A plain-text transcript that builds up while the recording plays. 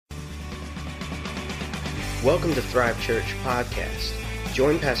Welcome to Thrive Church Podcast.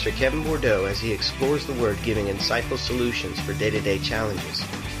 Join Pastor Kevin Bordeaux as he explores the Word, giving insightful solutions for day-to-day challenges.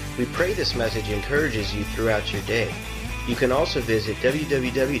 We pray this message encourages you throughout your day. You can also visit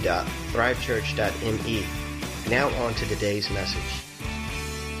www.thrivechurch.me. Now on to today's message.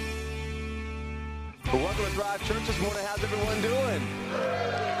 Well, welcome to Thrive Church this morning. How's everyone doing?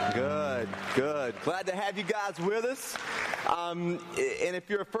 Good. Glad to have you guys with us. And if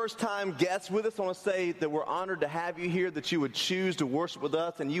you're a first-time guest with us, I want to say that we're honored to have you here, that you would choose to worship with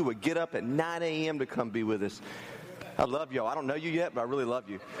us, and you would get up at 9 a.m. to come be with us. I love y'all. I don't know you yet, but I really love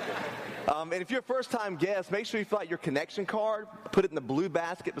you. And if you're a first-time guest, make sure you fill out your connection card. Put it in the blue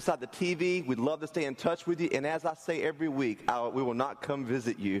basket beside the TV. We'd love to stay in touch with you. And as I say every week, we will not come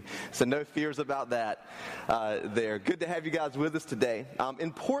visit you. So no fears about that there. Good to have you guys with us today.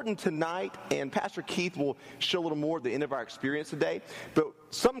 Important tonight, and Pastor Keith will share a little more at the end of our experience today, but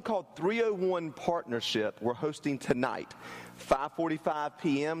something called 301 Partnership we're hosting tonight. 5:45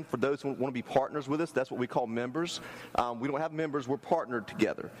 p.m. for those who want to be partners with us. That's what we call members. We don't have members. We're partnered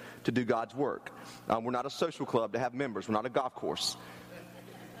together to do God's work. We're not a social club to have members. We're not a golf course.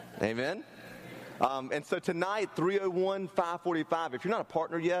 Amen? And so tonight, 301, 5:45, if you're not a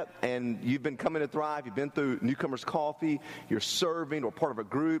partner yet and you've been coming to Thrive, you've been through Newcomers Coffee, you're serving or part of a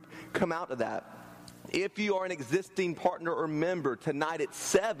group, come out to that. If you are an existing partner or member, tonight at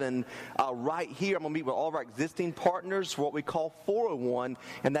 7, right here, I'm going to meet with all of our existing partners for what we call 401,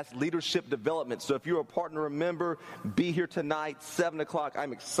 and that's leadership development. So if you're a partner or member, be here tonight, 7 o'clock.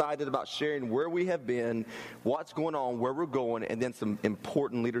 I'm excited about sharing where we have been, what's going on, where we're going, and then some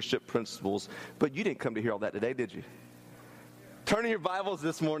important leadership principles. But you didn't come to hear all that today, did you? Turn in your Bibles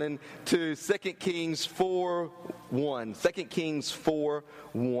this morning to 2 Kings 4:1. 2 Kings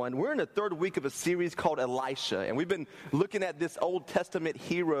 4:1. We're in the third week of a series called Elisha, and we've been looking at this Old Testament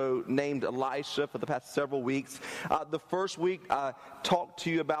hero named Elisha for the past several weeks. The first week, I talked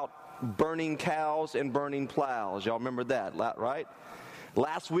to you about burning cows and burning plows. Y'all remember that, right?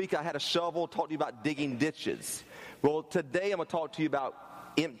 Last week, I had a shovel, talked to you about digging ditches. Well, today I'm going to talk to you about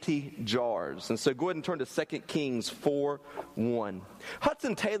empty jars. And so go ahead and turn to 2 Kings 4:1.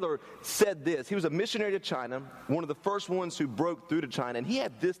 Hudson Taylor said this. He was a missionary to China, one of the first ones who broke through to China, and he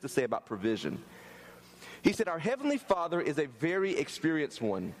had this to say about provision. He said, "Our Heavenly Father is a very experienced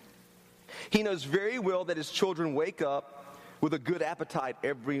one. He knows very well that his children wake up with a good appetite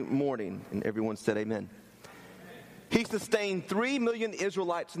every morning." And everyone said amen. He sustained 3 million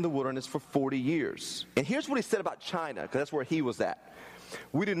Israelites in the wilderness for 40 years. And here's what he said about China, because that's where he was at.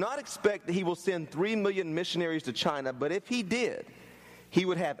 "We do not expect that he will send 3 million missionaries to China, but if he did, he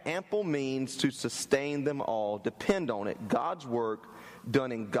would have ample means to sustain them all. Depend on it. God's work,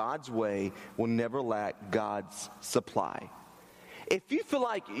 done in God's way, will never lack God's supply." If you feel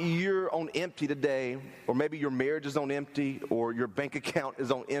like you're on empty today, or maybe your marriage is on empty, or your bank account is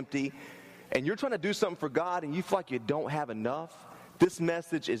on empty, and you're trying to do something for God and you feel like you don't have enough, this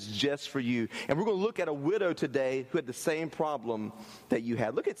message is just for you. And we're going to look at a widow today who had the same problem that you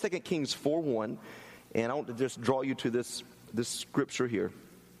had. Look at 2 Kings 4:1, and I want to just draw you to this scripture here.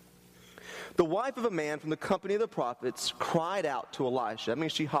 "The wife of a man from the company of the prophets cried out to Elisha." That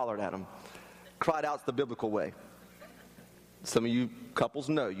means she hollered at him. Cried out's the biblical way. Some of you couples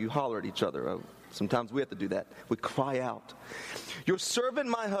know you holler at each other. Sometimes we have to do that. We cry out. "Your servant,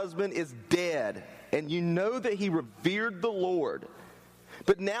 my husband, is dead, and you know that he revered the Lord.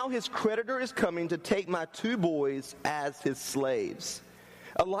 But now his creditor is coming to take my 2 boys as his slaves."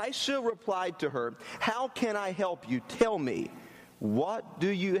 Elisha replied to her, "How can I help you? Tell me, what do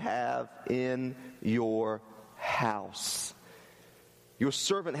you have in your house?" "Your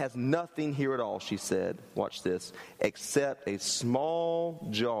servant has nothing here at all," she said. Watch this. "Except a small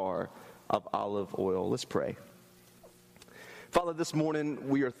jar of olive oil." Let's pray. Father, this morning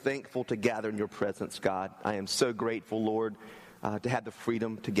we are thankful to gather in your presence, God. I am so grateful, Lord, to have the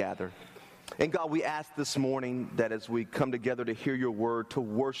freedom to gather. And God, we ask this morning that as we come together to hear your word, to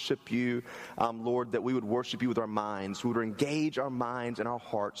worship you, Lord, that we would worship you with our minds. We would engage our minds and our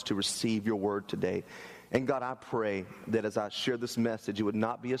hearts to receive your word today. And God, I pray that as I share this message, it would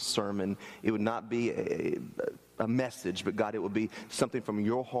not be a sermon, it would not be a message, but God, it would be something from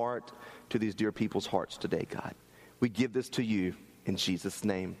your heart to these dear people's hearts today, God. We give this to you in Jesus'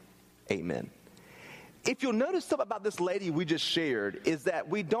 name. Amen. If you'll notice something about this lady we just shared is that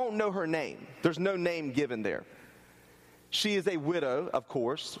we don't know her name. There's no name given there. She is a widow, of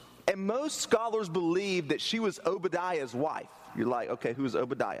course, and most scholars believe that she was Obadiah's wife. You're like, okay, who's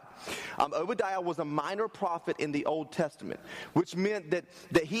Obadiah? Obadiah was a minor prophet in the Old Testament, which meant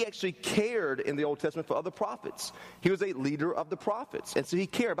that he actually cared in the Old Testament for other prophets. He was a leader of the prophets, and so he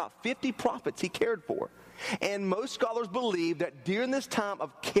cared. About 50 prophets he cared for. And most scholars believe that during this time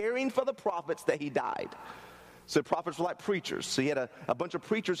of caring for the prophets that he died. So prophets were like preachers. So he had a bunch of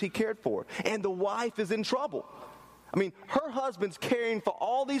preachers he cared for. And the wife is in trouble. I mean, her husband's caring for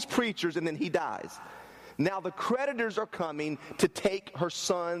all these preachers, and then he dies. Now the creditors are coming to take her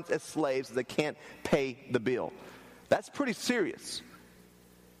sons as slaves as they can't pay the bill. That's pretty serious.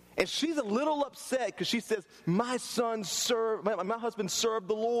 And she's a little upset because she says, my husband served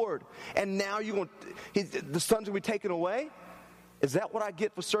the Lord, and now the son's going to be taken away? Is that what I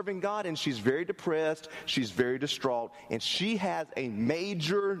get for serving God? And she's very depressed, she's very distraught, and she has a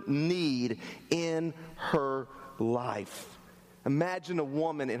major need in her life. Imagine a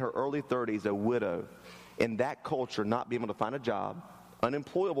woman in her early 30s, a widow, in that culture not being able to find a job,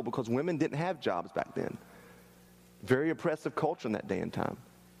 unemployable because women didn't have jobs back then. Very oppressive culture in that day and time.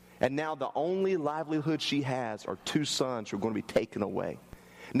 And now the only livelihood she has are 2 sons who are going to be taken away.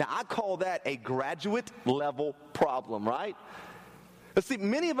 Now I call that a graduate level problem, right? But see,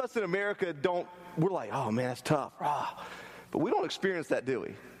 many of us in America we're like, oh man, that's tough. But we don't experience that, do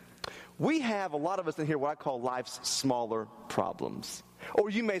we? We have, a lot of us in here, what I call life's smaller problems. Or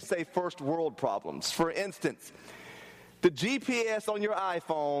you may say first world problems. For instance, the GPS on your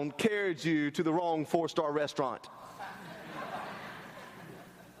iPhone carried you to the wrong 4-star restaurant.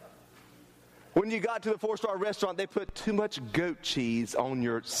 When you got to the 4-star restaurant, they put too much goat cheese on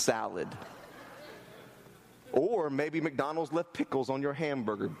your salad. Or maybe McDonald's left pickles on your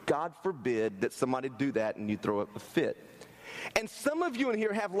hamburger. God forbid that somebody do that and you throw a fit. And some of you in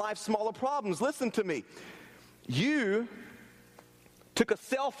here have life's smaller problems. Listen to me. You took a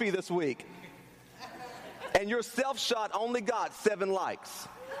selfie this week, and your self shot only got 7 likes.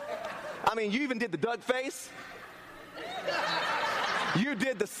 I mean, you even did the duck face. You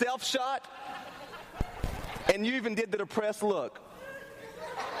did the self shot, and you even did the depressed look.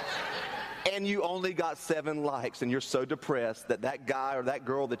 And you only got 7 likes, and you're so depressed that guy or that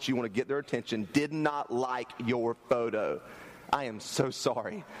girl that you want to get their attention did not like your photo. I am so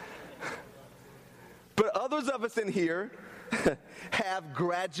sorry. But others of us in here have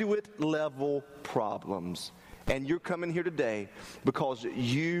graduate level problems. And you're coming here today because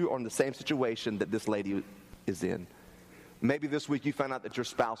you are in the same situation that this lady is in. Maybe this week you found out that your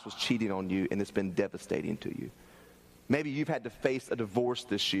spouse was cheating on you, and it's been devastating to you. Maybe you've had to face a divorce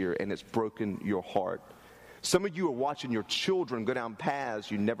this year and it's broken your heart. Some of you are watching your children go down paths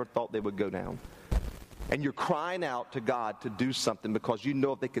you never thought they would go down. And you're crying out to God to do something because you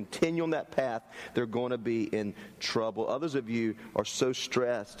know if they continue on that path, they're going to be in trouble. Others of you are so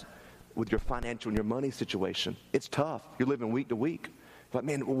stressed with your financial and your money situation. It's tough. You're living week to week. But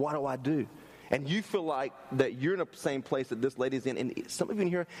man, what do I do? And you feel like that you're in the same place that this lady's in. And some of you in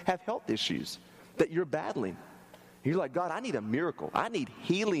here have health issues that you're battling. You're like, God, I need a miracle. I need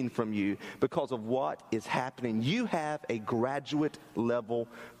healing from you because of what is happening. You have a graduate level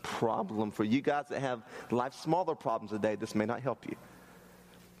problem. For you guys that have life's smaller problems today, this may not help you.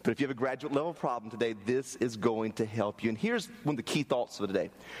 But if you have a graduate level problem today, this is going to help you. And here's one of the key thoughts for today.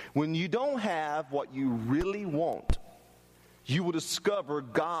 When you don't have what you really want, you will discover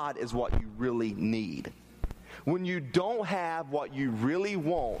God is what you really need. When you don't have what you really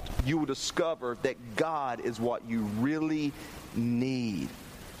want, you will discover that God is what you really need.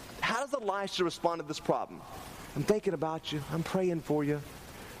 How does Elisha respond to this problem? I'm thinking about you. I'm praying for you.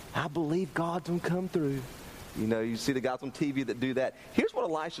 I believe God's going to come through. You know, you see the guys on TV that do that. Here's what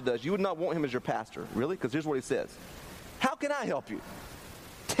Elisha does. You would not want him as your pastor, really, because here's what he says. How can I help you?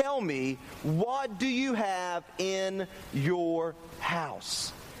 Tell me, what do you have in your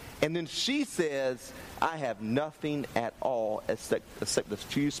house? And then she says, I have nothing at all except a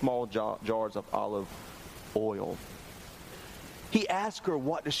few small jars of olive oil. He asked her,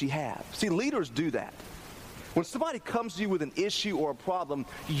 what does she have? See, leaders do that. When somebody comes to you with an issue or a problem,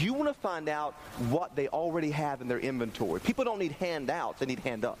 you want to find out what they already have in their inventory. People don't need handouts, they need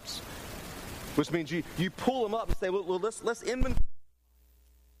hand-ups. Which means you pull them up and say, well let's inventory.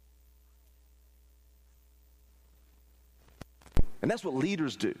 And that's what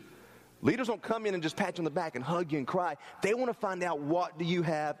leaders do. Leaders don't come in and just pat you on the back and hug you and cry. They want to find out, what do you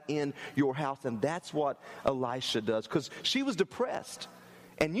have in your house? And that's what Elisha does, because she was depressed.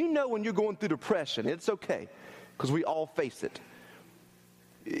 And you know when you're going through depression, it's okay, because we all face it.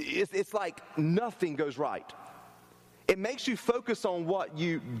 It's like nothing goes right. It makes you focus on what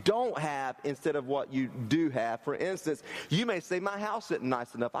you don't have instead of what you do have. For instance, you may say, my house isn't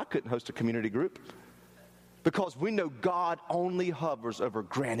nice enough. I couldn't host a community group. Because we know God only hovers over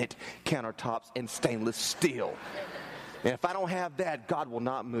granite countertops and stainless steel. And if I don't have that, God will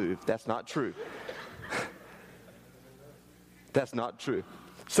not move. That's not true. That's not true.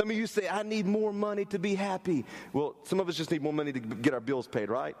 Some of you say, I need more money to be happy. Well, some of us just need more money to get our bills paid,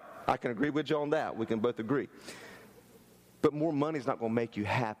 right? I can agree with you on that. We can both agree. But more money is not going to make you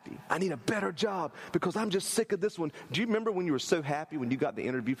happy. I need a better job because I'm just sick of this one. Do you remember when you were so happy when you got the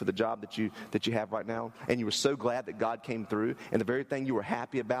interview for the job that you have right now? And you were so glad that God came through, and the very thing you were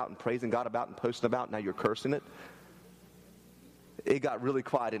happy about and praising God about and posting about, now you're cursing it? It got really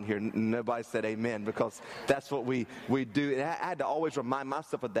quiet in here. Nobody said amen, because that's what we do. And I had to always remind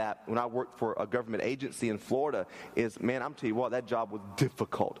myself of that when I worked for a government agency in Florida. Man, I'm telling you what, that job was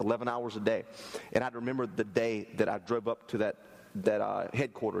difficult, 11 hours a day. And I remember the day that I drove up to that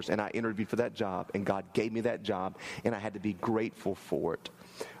headquarters and I interviewed for that job, and God gave me that job, and I had to be grateful for it.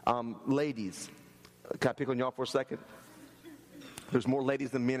 Ladies, can I pick on y'all for a second? There's more ladies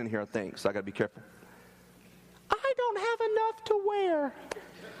than men in here, I think, so I got to be careful. I don't have enough to wear.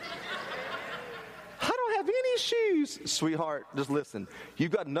 I don't have any shoes. Sweetheart, just listen.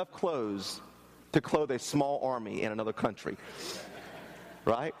 You've got enough clothes to clothe a small army in another country.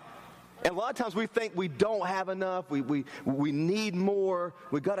 Right? And a lot of times we think we don't have enough. We need more.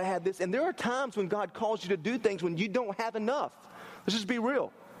 We've got to have this. And there are times when God calls you to do things when you don't have enough. Let's just be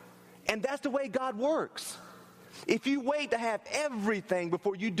real. And that's the way God works. If you wait to have everything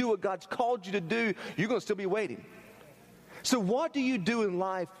before you do what God's called you to do, you're going to still be waiting. So what do you do in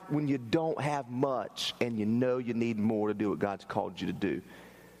life when you don't have much and you know you need more to do what God's called you to do?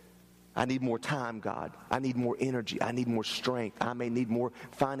 I need more time, God. I need more energy. I need more strength. I may need more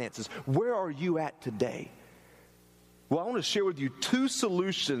finances. Where are you at today? Well, I want to share with you 2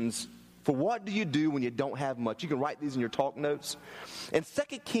 solutions for what do you do when you don't have much. You can write these in your talk notes. And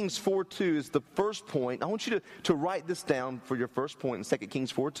 2 Kings 4:2 is the first point. I want you to write this down for your first point in 2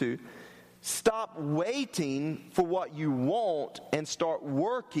 Kings 4:2. Stop waiting for what you want and start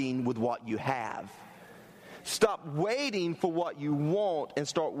working with what you have. Stop waiting for what you want and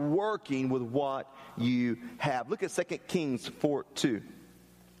start working with what you have. Look at 2 Kings 4:2.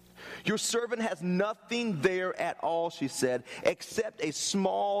 Your servant has nothing there at all, she said, except a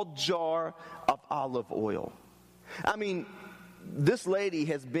small jar of olive oil. I mean, this lady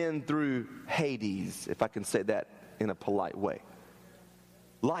has been through Hades, if I can say that in a polite way.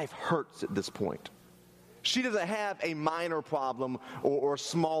 Life hurts at this point. She doesn't have a minor problem or a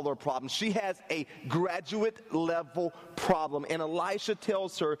smaller problem. She has a graduate level problem. And Elisha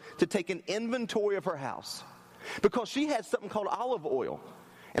tells her to take an inventory of her house because she has something called olive oil.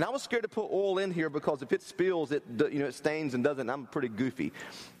 And I was scared to put oil in here because if it spills, it stains and doesn't. I'm pretty goofy.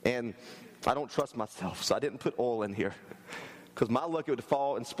 And I don't trust myself, so I didn't put oil in here. Because my luck, it would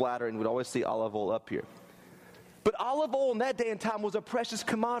fall and splatter, and we'd always see olive oil up here. But olive oil in that day and time was a precious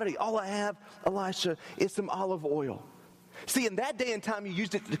commodity. All I have, Elisha, is some olive oil. See, in that day and time, you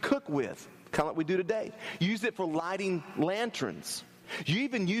used it to cook with, kind of like we do today. You used it for lighting lanterns. You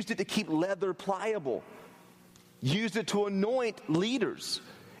even used it to keep leather pliable. Used it to anoint leaders.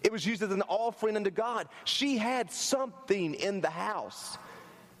 It was used as an offering unto God. She had something in the house.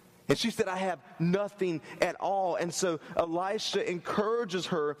 And she said, I have nothing at all. And so Elisha encourages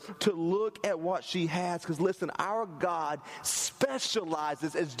her to look at what she has. Because listen, our God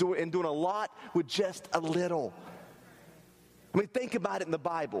specializes in doing a lot with just a little. I mean, think about it in the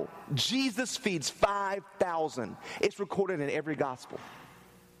Bible. Jesus feeds 5,000. It's recorded in every gospel.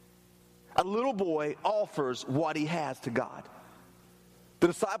 A little boy offers what he has to God. The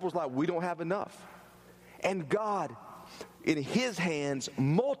disciples are like, we don't have enough. And God, in his hands,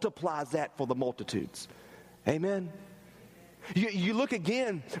 multiplies that for the multitudes. Amen? You look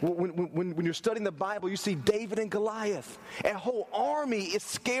again, when you're studying the Bible, you see David and Goliath. A whole army is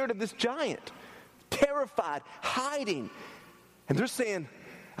scared of this giant, terrified, hiding. And they're saying,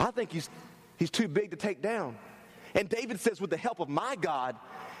 I think he's too big to take down. And David says, with the help of my God,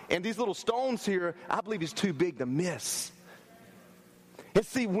 and these little stones here, I believe he's too big to miss. And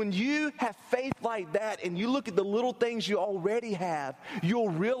see, when you have faith like that and you look at the little things you already have, you'll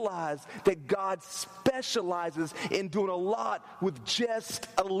realize that God specializes in doing a lot with just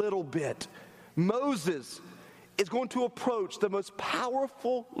a little bit. Moses is going to approach the most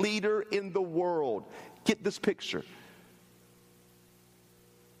powerful leader in the world. Get this picture.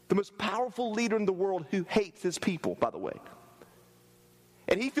 The most powerful leader in the world who hates his people, by the way.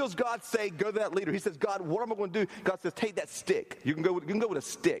 And he feels God say, go to that leader. He says, God, what am I going to do? God says, take that stick. You can go with a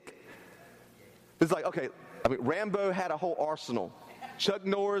stick. It's like, okay, I mean, Rambo had a whole arsenal. Chuck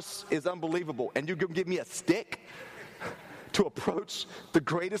Norris is unbelievable. And you're going to give me a stick? to approach the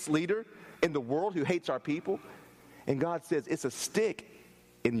greatest leader in the world who hates our people. And God says, it's a stick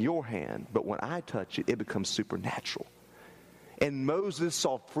in your hand, but when I touch it, it becomes supernatural. And Moses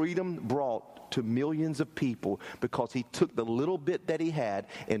saw freedom brought to millions of people because he took the little bit that he had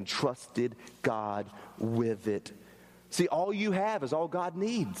and trusted God with it. See, all you have is all God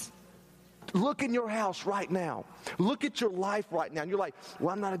needs. Look in your house right now. Look at your life right now. And you're like,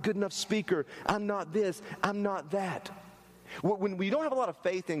 well, I'm not a good enough speaker. I'm not this. I'm not that. When we don't have a lot of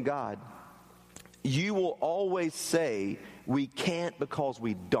faith in God, you will always say we can't because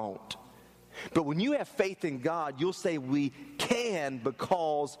we don't. But when you have faith in God, you'll say we can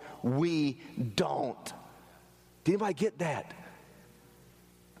because we don't. Did anybody get that?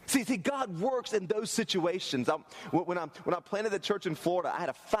 See, God works in those situations. When I planted the church in Florida, I had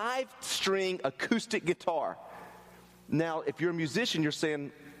a 5-string acoustic guitar. Now, if you're a musician, you're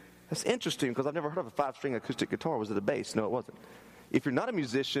saying, that's interesting because I've never heard of a 5-string acoustic guitar. Was it a bass? No, it wasn't. If you're not a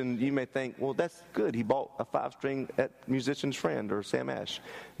musician, you may think, well, that's good. He bought a 5-string at Musician's Friend or Sam Ash.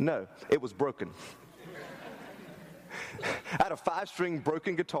 No, it was broken. I had a 5-string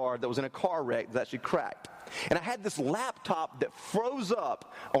broken guitar that was in a car wreck that actually cracked. And I had this laptop that froze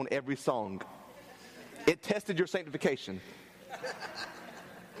up on every song. It tested your sanctification.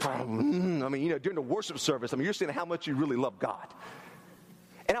 I mean, during the worship service, you're seeing how much you really love God.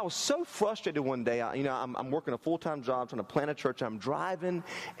 And I was so frustrated one day. I'm working a full-time job trying to plant a church. I'm driving,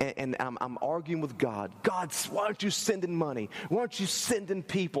 and I'm arguing with God. God, why aren't you sending money? Why aren't you sending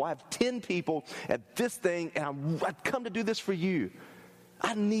people? I have 10 people at this thing, and I've come to do this for you.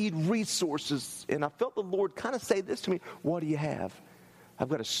 I need resources. And I felt the Lord kind of say this to me. What do you have? I've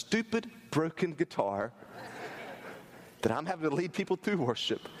got a stupid, broken guitar that I'm having to lead people through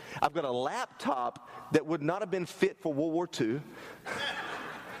worship. I've got a laptop that would not have been fit for World War II.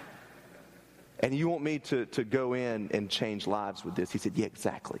 And you want me to go in and change lives with this? He said, yeah,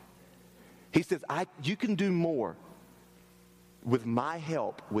 exactly. He says, you can do more with my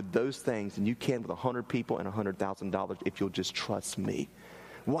help with those things than you can with 100 people and $100,000 if you'll just trust me.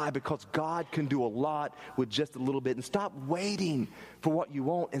 Why? Because God can do a lot with just a little bit. And stop waiting for what you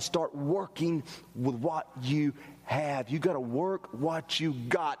want and start working with what you have. You got to work what you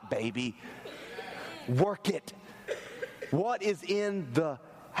got, baby. Work it. What is in the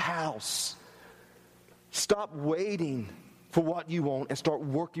house? Stop waiting for what you want and start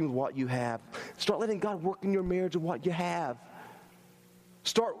working with what you have. Start letting God work in your marriage with what you have.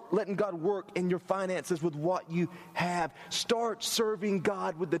 Start letting God work in your finances with what you have. Start serving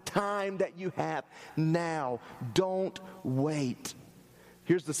God with the time that you have now. Don't wait.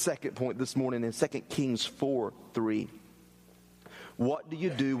 Here's the second point this morning in 2 Kings 4:3. What do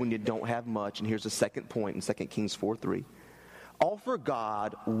you do when you don't have much? And here's the second point in 2 Kings 4:3. Offer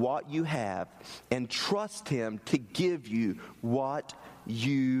God what you have and trust Him to give you what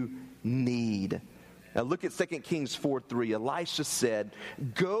you need. Now look at 2 Kings 4:3. Elisha said,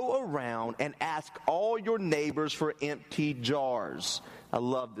 go around and ask all your neighbors for empty jars. I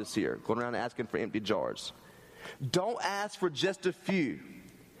love this here. Going around and asking for empty jars. Don't ask for just a few.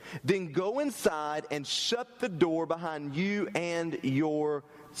 Then go inside and shut the door behind you and your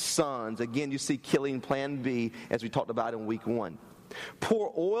sons. Again, you see killing plan B as we talked about in week 1.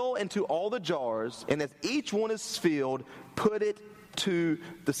 Pour oil into all the jars, and as each one is filled, put it to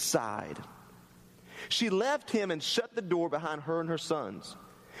the side. She left him and shut the door behind her and her sons.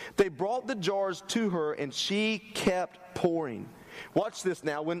 They brought the jars to her, and she kept pouring. Watch this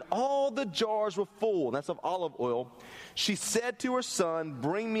now. When all the jars were full, and that's of olive oil, she said to her son,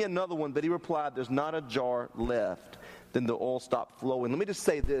 bring me another one. But he replied, there's not a jar left. Then the oil stopped flowing. Let me just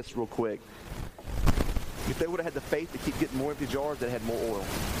say this real quick. If they would have had the faith to keep getting more empty jars, they'd had more oil.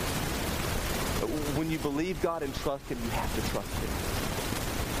 When you believe God and trust Him, you have to trust Him.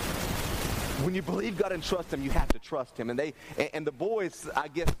 When you believe God and trust Him, you have to trust Him. And the boys, I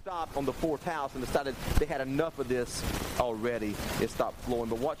guess, stopped on the 4th house and decided they had enough of this already. It stopped flowing.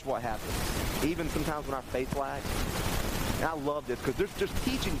 But watch what happens. Even sometimes when our faith lags, and I love this because there's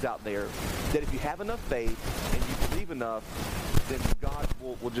teachings out there that if you have enough faith and you believe enough, then God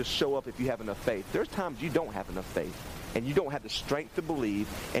will just show up if you have enough faith. There's times you don't have enough faith and you don't have the strength to believe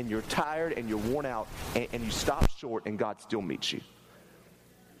and you're tired and you're worn out and you stop short and God still meets you.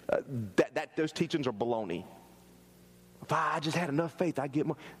 Those teachings are baloney. If I just had enough faith, I'd get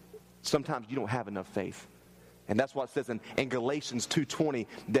more. Sometimes you don't have enough faith. And that's what it says in Galatians 2:20,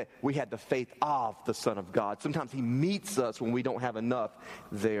 that we had the faith of the Son of God. Sometimes He meets us when we don't have enough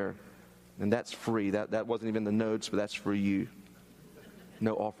there. And that's free. That wasn't even in the notes, but that's for you.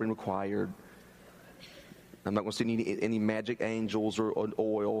 No offering required. I'm not going to send any magic angels or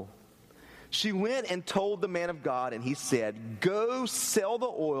oil. She went and told the man of God, and he said, "Go sell the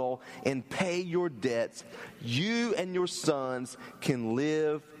oil and pay your debts. You and your sons can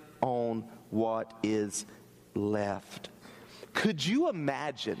live on what is left." Could you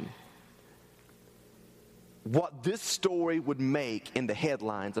imagine what this story would make in the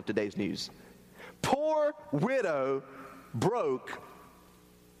headlines of today's news? Poor widow, broke,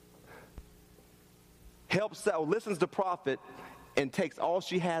 listens to prophet, and takes all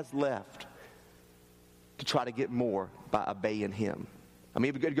she has left to try to get more by obeying him. I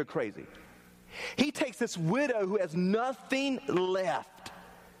mean, it'd go crazy. He takes this widow who has nothing left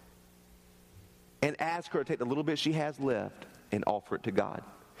and asks her to take the little bit she has left and offer it to God.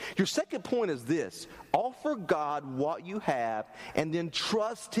 Your second point is this: offer God what you have and then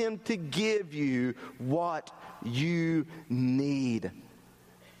trust him to give you what you need.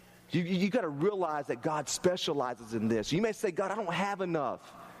 You got to realize that God specializes in this. You may say, "God, I don't have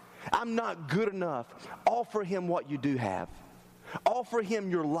enough. I'm not good enough." Offer him what you do have. Offer him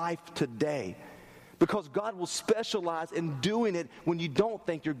your life today, because God will specialize in doing it when you don't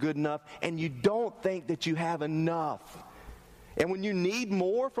think you're good enough and you don't think that you have enough. And when you need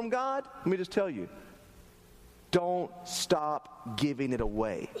more from God, let me just tell you, don't stop giving it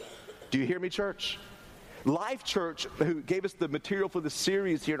away. Do you hear me, church? Life Church, who gave us the material for the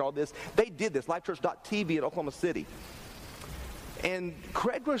series here and all this, they did this, lifechurch.tv in Oklahoma City. And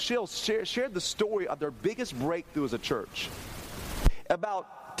Craig Groeschel shared the story of their biggest breakthrough as a church.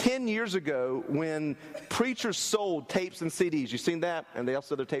 About 10 years ago, when preachers sold tapes and CDs, you've seen that? And they also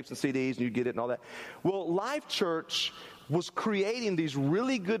sell their tapes and CDs, and you get it and all that. Well, Life Church was creating these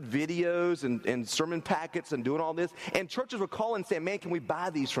really good videos and sermon packets and doing all this. And churches were calling and saying, "Man, can we buy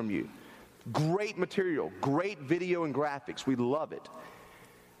these from you? Great material, great video and graphics. We love it."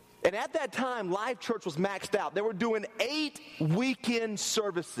 And at that time, Life Church was maxed out. They were doing 8 weekend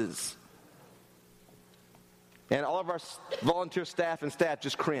services. And all of our volunteer staff and staff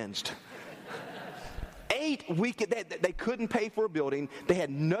just cringed. 8 weekend, they couldn't pay for a building. They had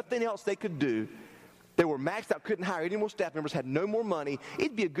nothing else they could do. They were maxed out, couldn't hire any more staff members, had no more money.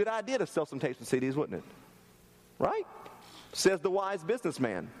 It'd be a good idea to sell some tapes and CDs, wouldn't it? Right? Says the wise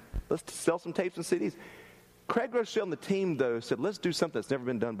businessman. Let's sell some tapes and CDs. Craig Groeschel and the team, though, said, "Let's do something that's never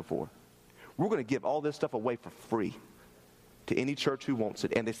been done before. We're going to give all this stuff away for free to any church who wants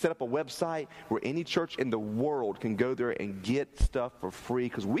it." And they set up a website where any church in the world can go there and get stuff for free,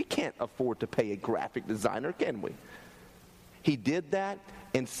 because we can't afford to pay a graphic designer, can we? He did that,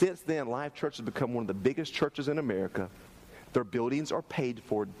 and since then, Life Church has become one of the biggest churches in America. Their buildings are paid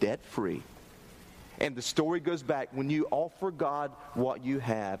for debt-free. And the story goes back, when you offer God what you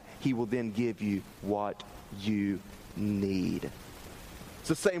have, he will then give you what you need. It's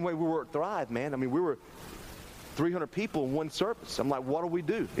the same way we were at Thrive, man. I mean, we were 300 people in one service. I'm like, what do we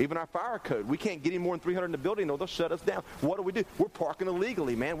do? Even our fire code, we can't get any more than 300 in the building or they'll shut us down. What do we do? We're parking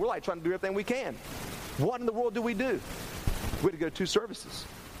illegally, man. We're like trying to do everything we can. What in the world do? We had to go to 2 services.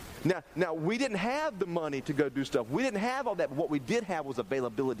 Now, we didn't have the money to go do stuff. We didn't have all that, but what we did have was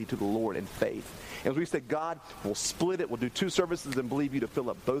availability to the Lord and faith. And we said, "God, we'll split it. We'll do 2 services and believe you to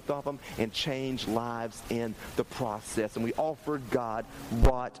fill up both of them and change lives in the process." And we offered God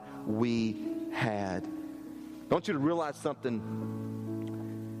what we had. I want you to realize something.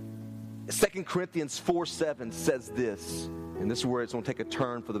 2 Corinthians 4:7 says this, and this is where it's going to take a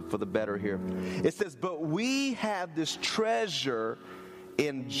turn for the better here. It says, "But we have this treasure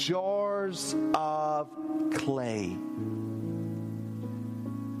in jars of clay."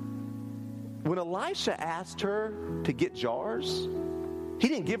 When Elisha asked her to get jars, he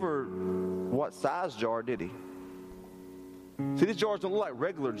didn't give her what size jar, did he? See, these jars don't look like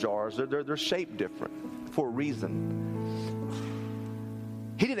regular jars. They're shaped different for a reason.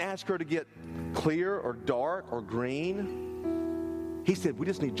 He didn't ask her to get clear or dark or green. He said, "We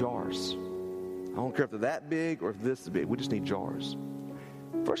just need jars. I don't care if they're that big or if this is big. We just need jars."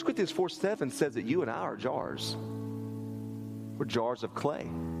 1 Corinthians 4:7 says that you and I are jars. We're jars of clay.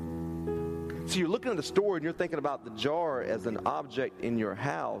 So you're looking at the story and you're thinking about the jar as an object in your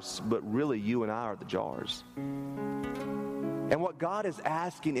house, but really you and I are the jars. And what God is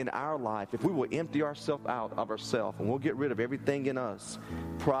asking in our life, if we will empty ourselves out of ourselves and we'll get rid of everything in us,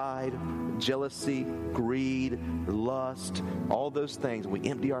 pride, jealousy, greed, lust, all those things, we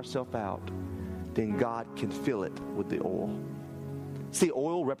empty ourselves out, then God can fill it with the oil. See,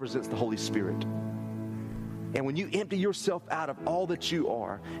 oil represents the Holy Spirit. And when you empty yourself out of all that you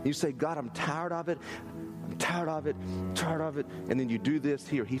are, and you say, "God, I'm tired of it, I'm tired of it, I'm tired of it," and then you do this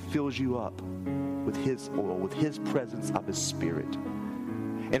here, he fills you up with his oil, with his presence of his Spirit.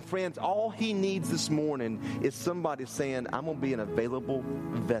 And friends, all he needs this morning is somebody saying, "I'm going to be an available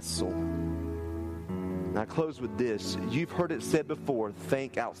vessel And I close with this. You've heard it said before,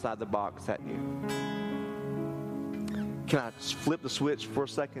 think outside the box, haven't you? Can I flip the switch for a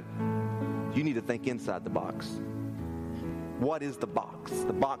second? You need to think inside the box. What is the box?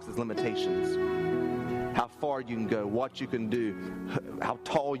 The box is limitations. How far you can go, what you can do, how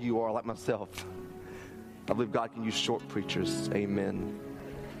tall you are, like myself. I believe God can use short preachers. Amen.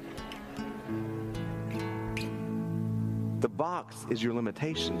 The box is your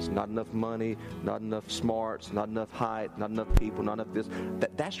limitations. Not enough money, not enough smarts, not enough height, not enough people, not enough this.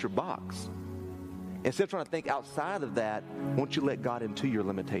 That's your box. Instead of trying to think outside of that, won't you let God into your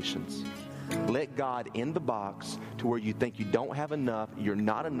limitations? Let God in the box to where you think you don't have enough, you're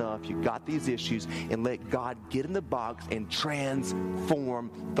not enough, you got these issues, and let God get in the box and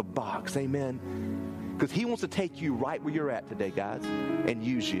transform the box. Amen. Because He wants to take you right where you're at today, guys, and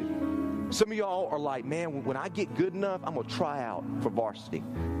use you. Some of y'all are like, man, when I get good enough, I'm going to try out for varsity.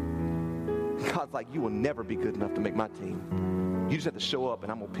 God's like, you will never be good enough to make my team. You just have to show up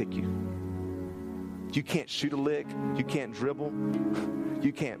and I'm going to pick you. You can't shoot a lick. You can't dribble.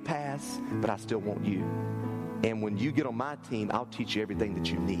 You can't pass, but I still want you. And when you get on my team, I'll teach you everything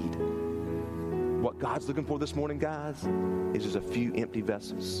that you need. What God's looking for this morning, guys, is just a few empty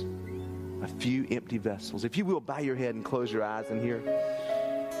vessels. A few empty vessels. If you will, bow your head and close your eyes in here.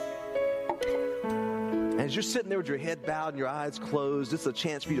 As you're sitting there with your head bowed and your eyes closed, this is a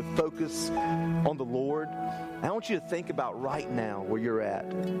chance for you to focus on the Lord. I want you to think about right now where you're at.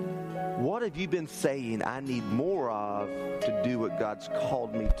 What have you been saying I need more of to do what God's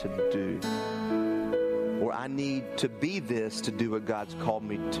called me to do? Or I need to be this to do what God's called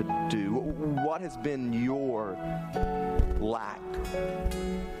me to do? What has been your lack?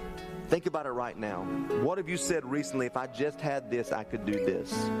 Think about it right now. What have you said recently, if I just had this, I could do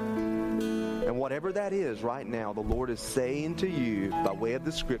this? And whatever that is right now, the Lord is saying to you by way of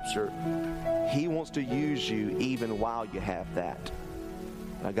the scripture, He wants to use you even while you have that.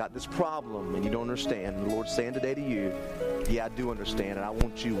 I got this problem and you don't understand. The Lord's saying today to you, yeah, I do understand, and I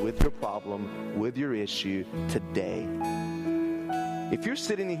want you with your problem, with your issue today. If you're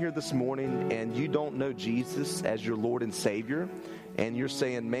sitting in here this morning and you don't know Jesus as your Lord and Savior, and you're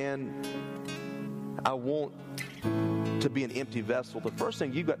saying, man, I want to be an empty vessel, the first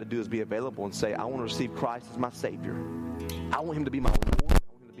thing you've got to do is be available and say, I want to receive Christ as my Savior. I want Him to be my Lord. I want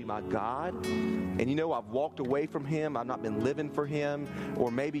Him to be my God. And you know, I've walked away from Him. I've not been living for Him.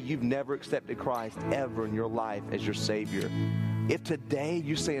 Or maybe you've never accepted Christ ever in your life as your Savior. If today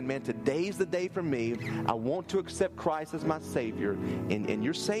you're saying, man, today's the day for me, I want to accept Christ as my Savior, and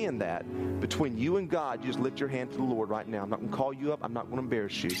you're saying that, between you and God, you just lift your hand to the Lord right now. I'm not going to call you up. I'm not going to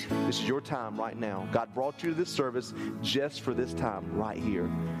embarrass you. This is your time right now. God brought you to this service just for this time right here.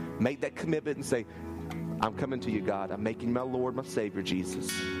 Make that commitment and say, I'm coming to you, God. I'm making you my Lord, my Savior, Jesus.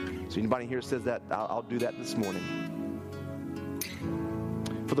 So anybody here says that, I'll do that this morning.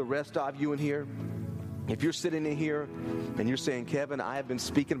 For the rest of you in here, if you're sitting in here and you're saying, Kevin, I have been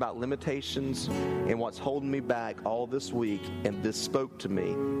speaking about limitations and what's holding me back all this week, and this spoke to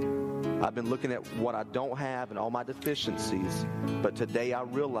me. I've been looking at what I don't have and all my deficiencies, but today I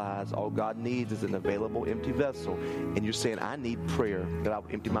realize all God needs is an available empty vessel. And you're saying, I need prayer that I'll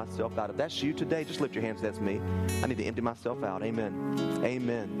empty myself out. If that's you today, just lift your hands. That's me. I need to empty myself out. Amen.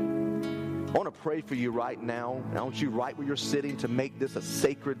 Amen. I want to pray for you right now. I want you right where you're sitting to make this a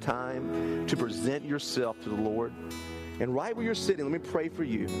sacred time to present yourself to the Lord. And right where you're sitting, let me pray for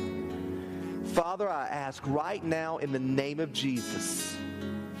you. Father, I ask right now in the name of Jesus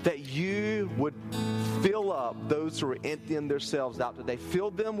that you would fill up those who are emptying themselves out today.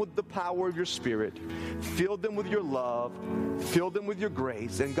 Fill them with the power of your Spirit. Fill them with your love. Fill them with your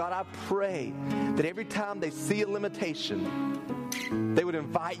grace. And God, I pray that every time they see a limitation, they would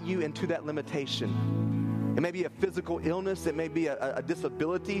invite you into that limitation. It may be a physical illness. It may be a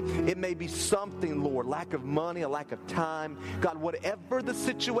disability. It may be something, Lord, lack of money, a lack of time. God, whatever the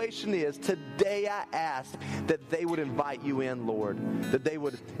situation is, today I ask that they would invite you in, Lord. That they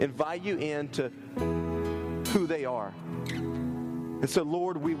would invite you into who they are. And so,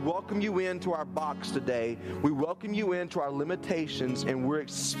 Lord, we welcome you into our box today. We welcome you into our limitations, and we're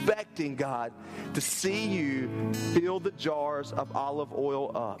expecting, God, to see you fill the jars of olive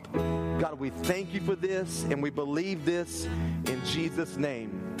oil up. God, we thank you for this, and we believe this in Jesus'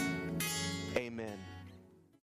 name.